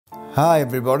Hi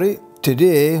everybody,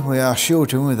 today we are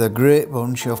shooting with a great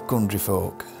bunch of country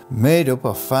folk, made up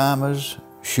of farmers,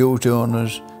 shoot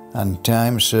owners and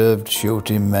time-served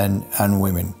shooting men and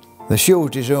women. The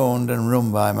shoot is owned and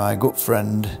run by my good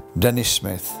friend Dennis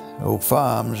Smith, who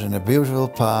farms in a beautiful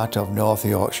part of North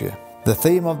Yorkshire. The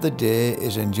theme of the day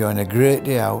is enjoying a great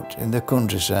day out in the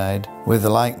countryside with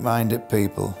like-minded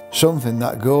people, something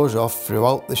that goes off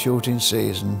throughout the shooting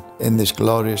season in this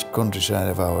glorious countryside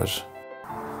of ours.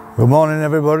 Good morning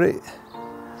everybody.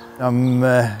 I'm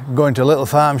going to a little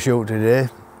farm shoot today.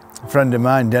 A friend of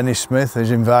mine, Dennis Smith, has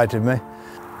invited me.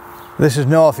 This is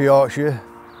North Yorkshire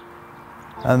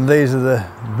and these are the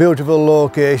beautiful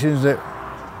locations that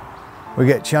we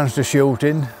get a chance to shoot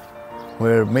in.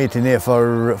 We're meeting here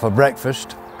for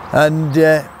breakfast and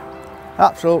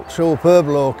absolute superb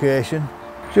location.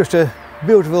 Just a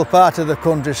beautiful part of the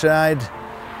countryside,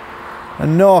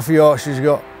 and North Yorkshire's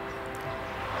got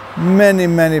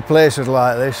many places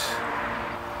like this,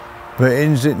 but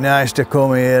isn't it nice to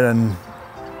come here and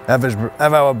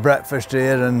have our breakfast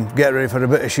here and get ready for a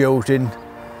bit of shooting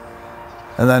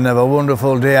and then have a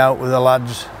wonderful day out with the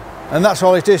lads. And that's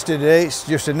all it is today. It's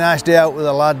just a nice day out with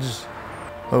the lads,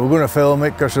 but we're going to film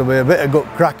it because there'll be a bit of gut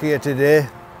crack here today.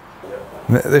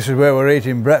 This is where we're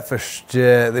eating breakfast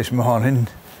this morning,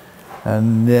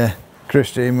 and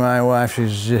Christine, my wife,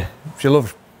 she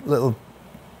loves little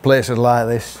places like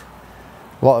this.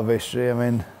 A lot of history. I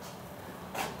mean,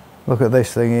 look at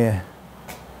this thing here,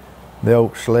 the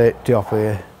oak slate top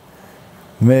here,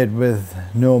 made with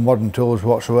no modern tools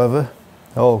whatsoever,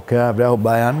 all carved out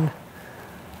by hand.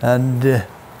 And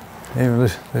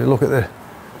look at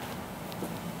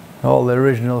all the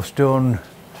original stone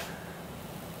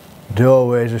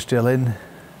doorways are still in.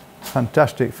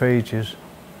 Fantastic features.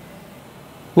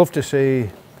 Love to see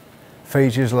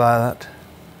features like that.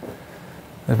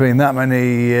 There's been that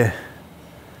many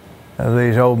of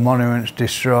these old monuments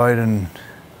destroyed and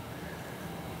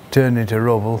turned into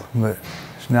rubble, but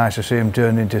it's nice to see them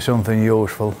turned into something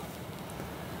useful.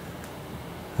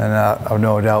 And I've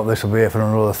no doubt this will be here for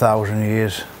another 1,000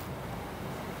 years.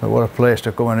 But what a place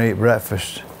to come and eat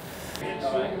breakfast.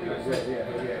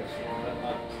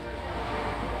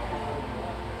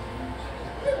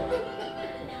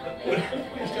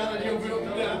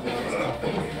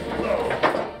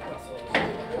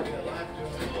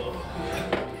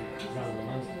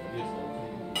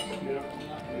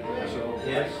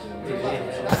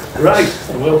 Right,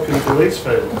 welcome to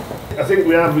Waitsfield. I think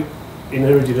we have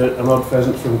inherited an odd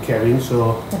pheasant from Carrie,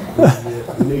 so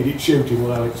we need it shooting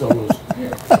while it's on us.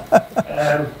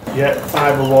 Yeah,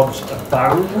 5 wads a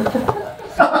pound.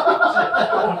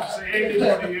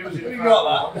 We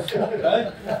got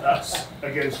that. That's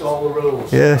against all the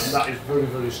rules. Yes. And that is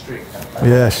very strict.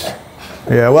 Yes.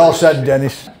 Yeah, well said,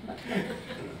 Dennis.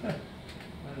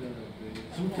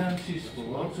 Sometimes she's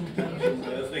full, sometimes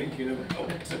she's thinking about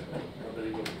it.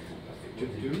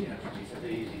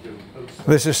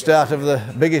 This is the start of the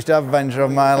biggest adventure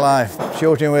of my life,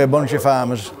 shooting with a bunch of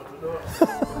farmers.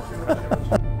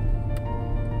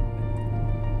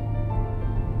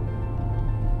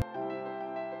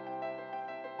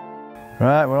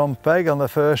 Right, we're on peg on the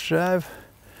first drive.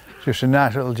 Just a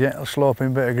nice little gentle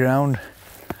sloping bit of ground.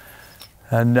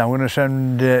 And I'm going to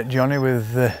send Johnny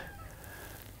with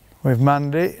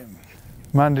Mandy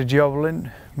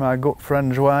Jovelin, my good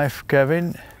friend's wife,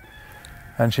 Kevin.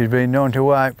 And she's been known to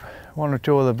wipe 1 or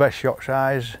 2 of the best shots'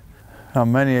 eyes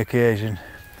on many occasions.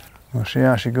 We'll see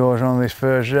how she goes on this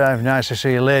first drive. Nice to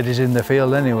see ladies in the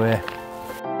field anyway.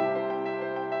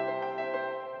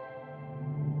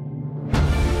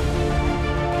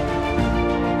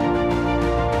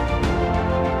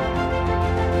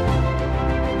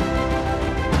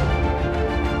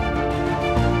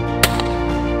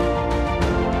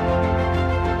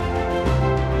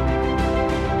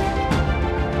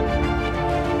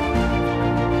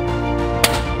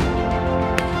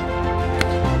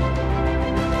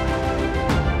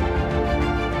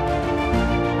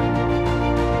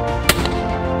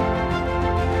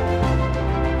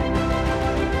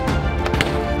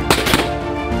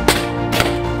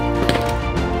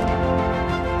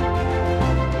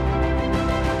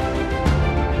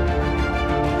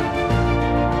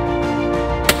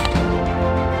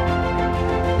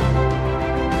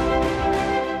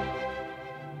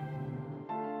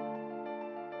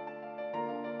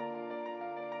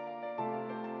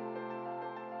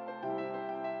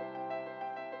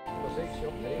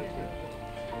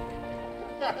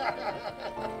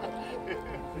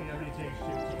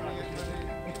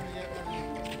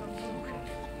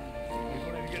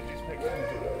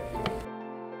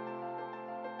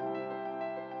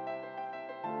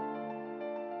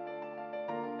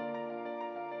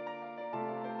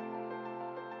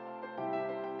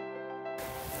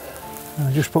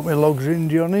 I just put my logs in,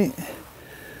 Johnny.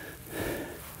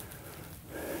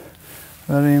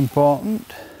 Very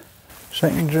important.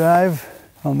 Second drive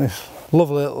on this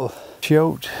lovely little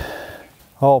shoot.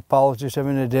 All pals just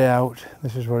having a day out.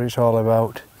 This is what it's all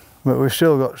about. But we've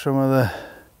still got some of the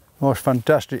most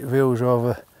fantastic views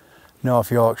over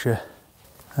North Yorkshire.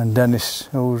 And Dennis,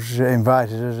 who's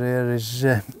invited us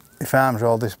here, he farms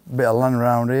all this bit of land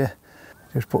around here.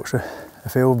 Just puts a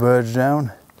few birds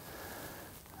down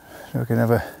so he can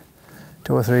have a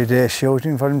 2 or 3 days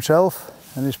shooting for himself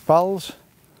and his pals.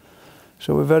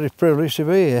 So we're very privileged to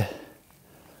be here.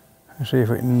 Let's see if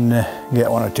we can get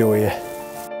 1 or 2 here.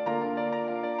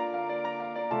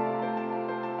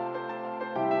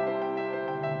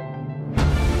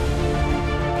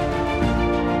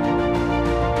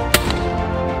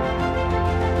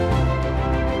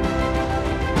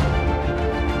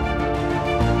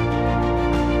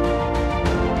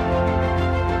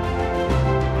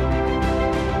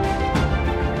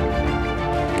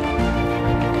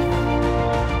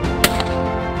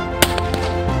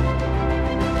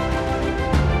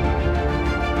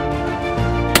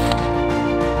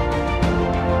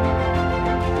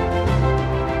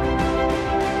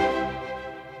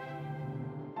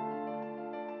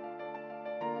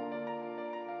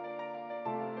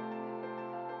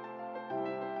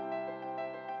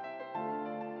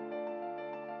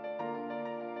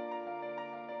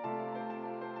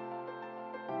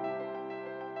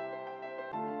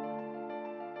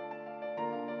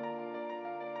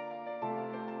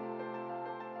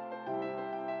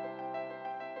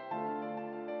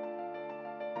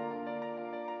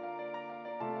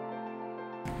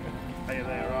 Are you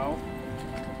there, Al?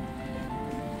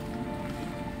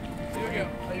 Here we go.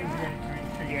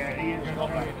 Yeah, he is.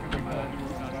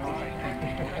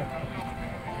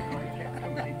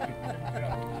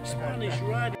 Spanish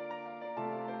riding.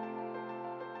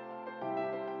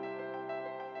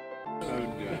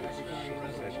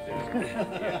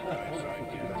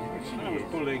 I was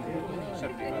pulling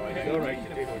 75. All right.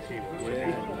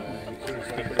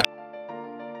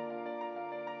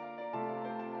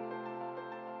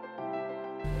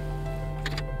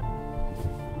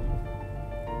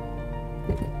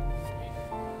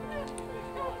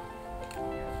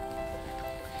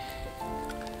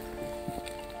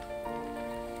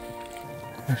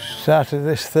 Started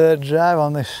this 3rd drive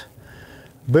on this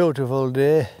beautiful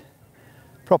day,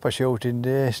 proper shooting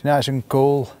day. It's nice and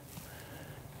cool.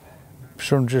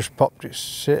 Sun just popped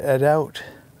its head out.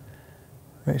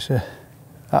 It's a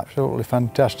absolutely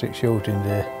fantastic shooting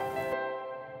day.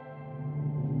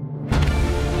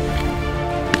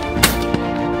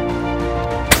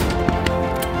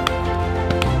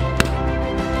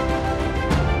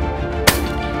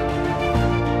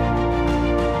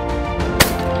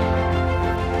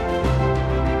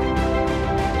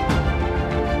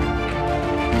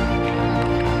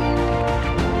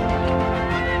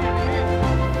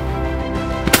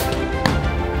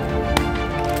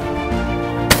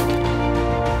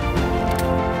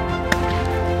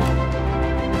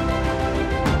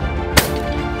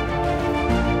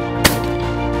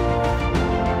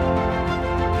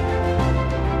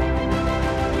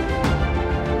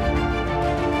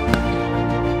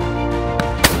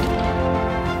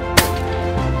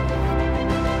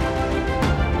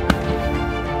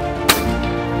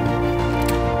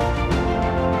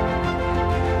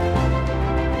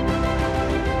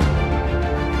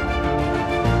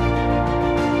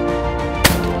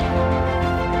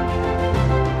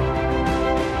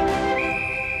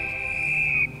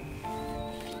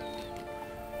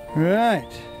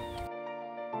 Right.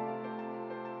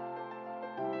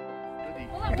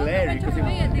 Glary, because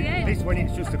this one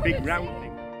it's just a big round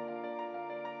thing.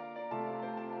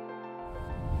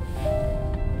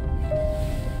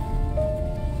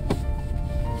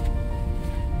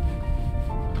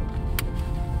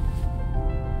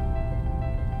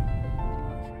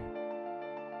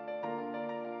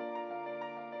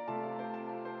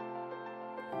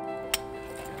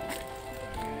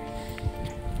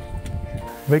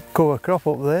 Big cover crop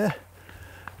up there,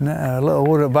 and a little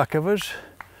wood at the back of us,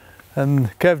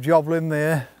 and Kev Joblin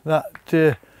there, that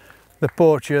the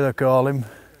poacher they call him,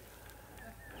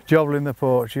 Joblin the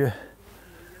poacher,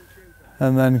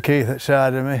 and then Keith at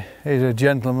side of me, he's a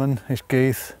gentleman, he's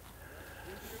Keith,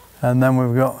 and then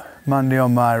we've got Mandy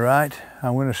on my right.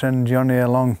 I'm going to send Johnny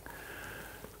along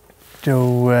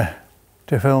to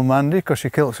film Mandy because she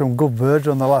killed some good birds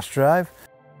on the last drive.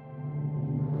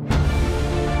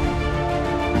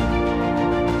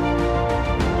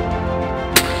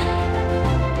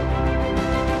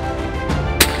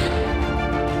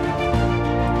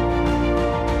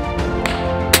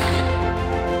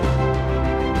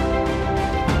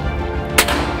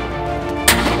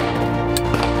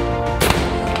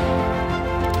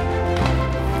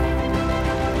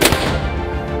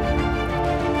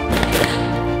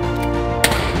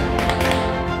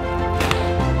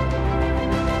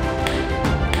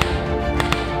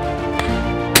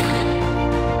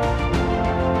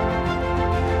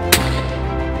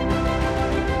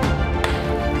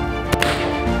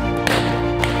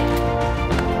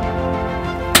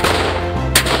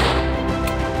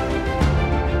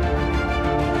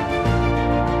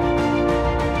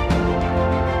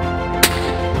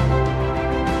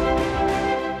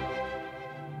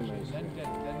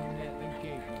 then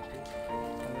Keith missed it,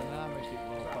 and then I missed it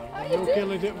more fun. And you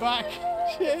killed it back.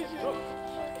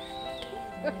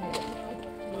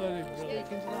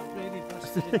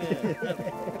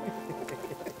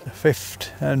 The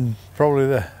fifth and probably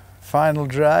the final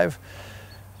drive.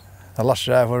 The last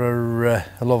drive were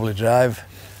a lovely drive,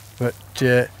 but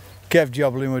Kev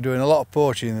Joblin were doing a lot of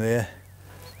poaching there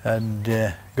and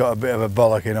got a bit of a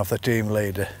bollocking off the team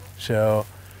leader. So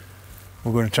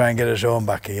we're going to try and get us home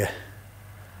back here.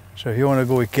 So if you want to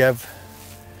go with Kev,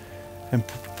 then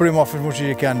put him off as much as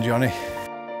you can, Johnny.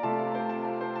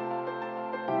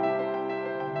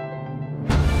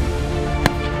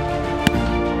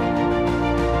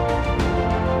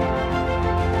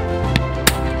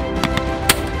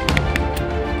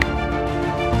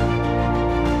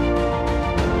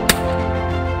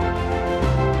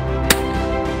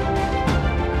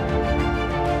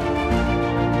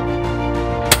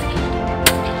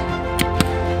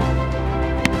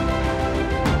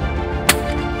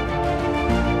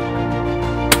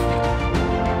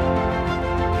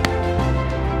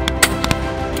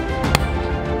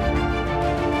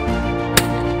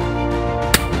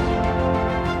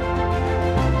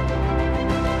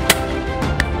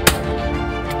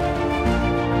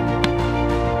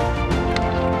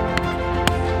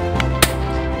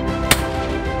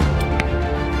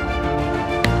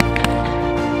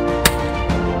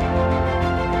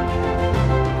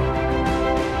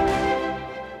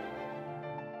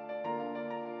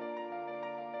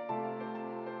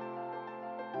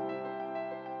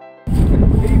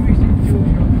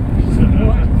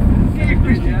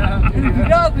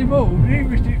 Hardly moved, he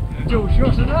missed it 2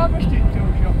 shots and I missed it 2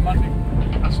 shots, Mandy.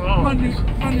 That's all.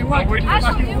 Mandy whacked it.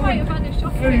 Actually, you might have had a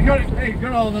shot. He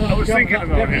got all the I was thinking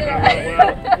about it.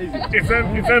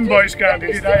 Well, if them boys can't do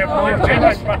it, I have no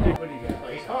idea.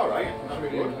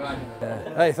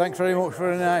 Hey, thanks very much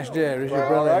for a nice day, Richard.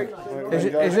 Brilliant.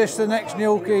 Is this the next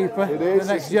new keeper? It is.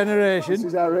 The next generation? This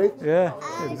is Harry. Yeah,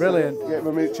 brilliant. Get him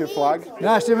a miniature flag.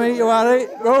 Nice to meet you, Harry.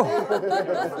 Go.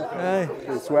 Hey.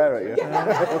 He'll swear at you.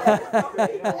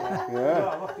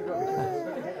 Yeah.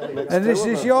 And this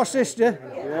is your sister?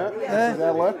 Yeah, this is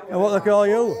Ella. And what they call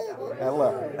you?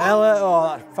 Ella. Ella, oh,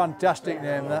 that's a fantastic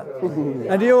name, that.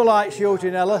 And do you like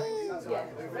shooting, Ella?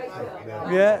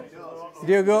 Yeah.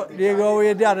 Do you go with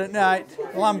your dad at night,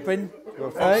 lamping?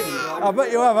 Right? I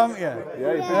bet you have, haven't you?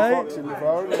 Yeah, you've been foxing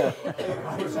before, haven't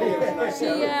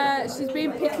you? She's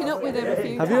been picking up with him a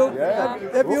few Have times. you?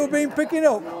 Have you been picking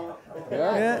up?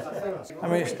 Yeah. I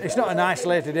mean, it's not an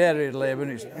isolated area, Labour.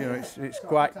 It's it's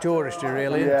quite touristy,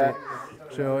 really, isn't it?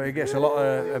 So it gets a lot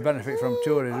of benefit from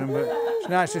tourism, but it's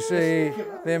nice to see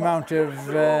the amount of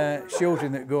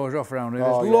shooting that goes off around here.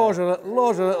 There's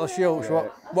loads of little shoots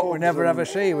what we never ever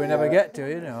see, we never get to,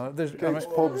 you know. There's Keeps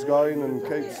pubs going and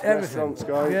keeps restaurants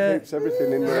going, keeps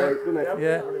everything in there, doesn't it?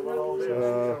 Yeah.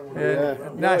 So,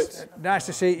 Nice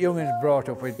to see young'uns brought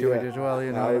up into it as well,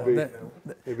 you know.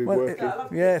 He'll be working.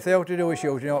 Yeah, if they ought to do a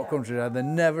shooting out countryside, they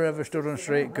never ever stood on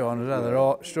street corners, they're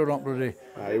all stood on bloody.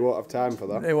 He won't have time for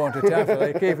that. They won't have time for that.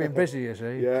 They keep him busy, you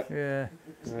see. Yeah. Yeah.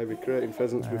 He'll be creating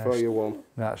pheasants before you won.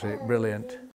 That's it,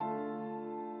 brilliant.